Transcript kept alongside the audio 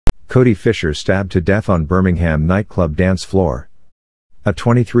Cody Fisher stabbed to death on Birmingham nightclub dance floor. A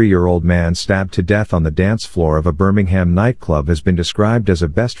 23-year-old man stabbed to death on the dance floor of a Birmingham nightclub has been described as a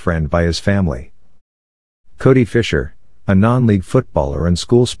best friend by his family. Cody Fisher, a non-league footballer and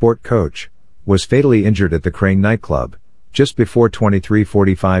school sport coach, was fatally injured at the Crane nightclub, just before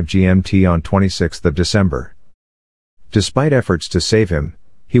 23:45 GMT on 26th of December. Despite efforts to save him,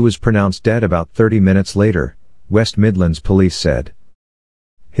 he was pronounced dead about 30 minutes later, West Midlands Police said.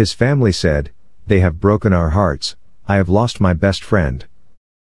 His family said, "They have broken our hearts, I have lost my best friend."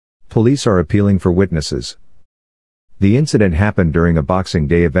 Police are appealing for witnesses. The incident happened during a Boxing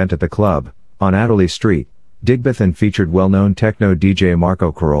Day event at the club, on Adderley Street, Digbeth, and featured well-known techno DJ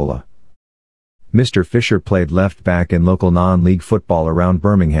Marco Carola. Mr. Fisher played left back in local non-league football around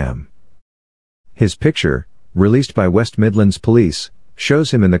Birmingham. His picture, released by West Midlands Police,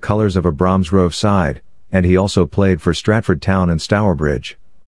 shows him in the colours of a Bromsgrove side, and he also played for Stratford Town and Stourbridge.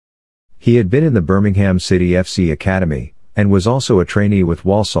 He had been in the Birmingham City FC Academy, and was also a trainee with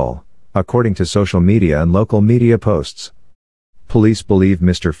Walsall, according to social media and local media posts. Police believe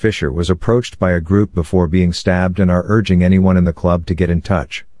Mr. Fisher was approached by a group before being stabbed and are urging anyone in the club to get in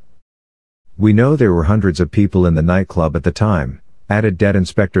touch. "We know there were hundreds of people in the nightclub at the time," added Dead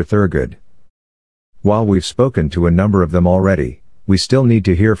Inspector Thurgood. "While we've spoken to a number of them already, we still need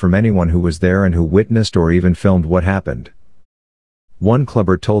to hear from anyone who was there and who witnessed or even filmed what happened." One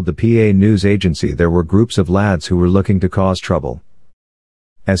clubber told the PA news agency there were groups of lads who were looking to cause trouble.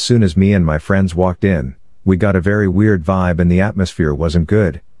 "As soon as me and my friends walked in, we got a very weird vibe and the atmosphere wasn't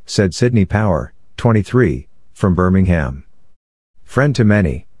good," said Sydney Power, 23, from Birmingham. Friend to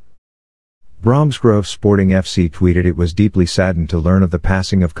many. Bromsgrove Sporting FC tweeted it was deeply saddened to learn of the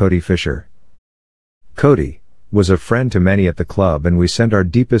passing of Cody Fisher. "Cody was a friend to many at the club and we send our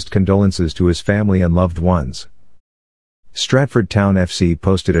deepest condolences to his family and loved ones." Stratford Town FC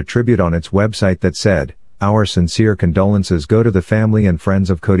posted a tribute on its website that said, "Our sincere condolences go to the family and friends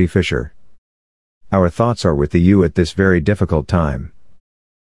of Cody Fisher. Our thoughts are with you at this very difficult time."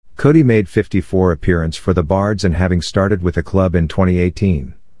 Cody made 54 appearances for the Bards and having started with the club in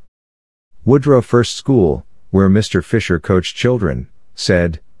 2018. Woodrow First School, where Mr. Fisher coached children,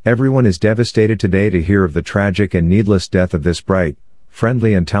 said, "Everyone is devastated today to hear of the tragic and needless death of this bright,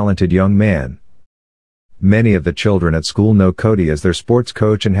 friendly and talented young man. Many of the children at school know Cody as their sports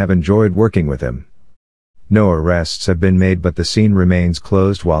coach and have enjoyed working with him. No arrests have been made but the scene remains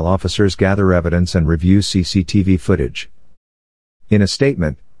closed while officers gather evidence and review CCTV footage." In a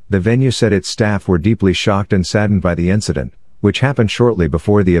statement, the venue said its staff were deeply shocked and saddened by the incident, which happened shortly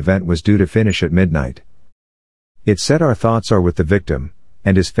before the event was due to finish at midnight. It said, "Our thoughts are with the victim,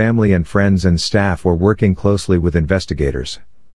 and his family and friends and staff were working closely with investigators."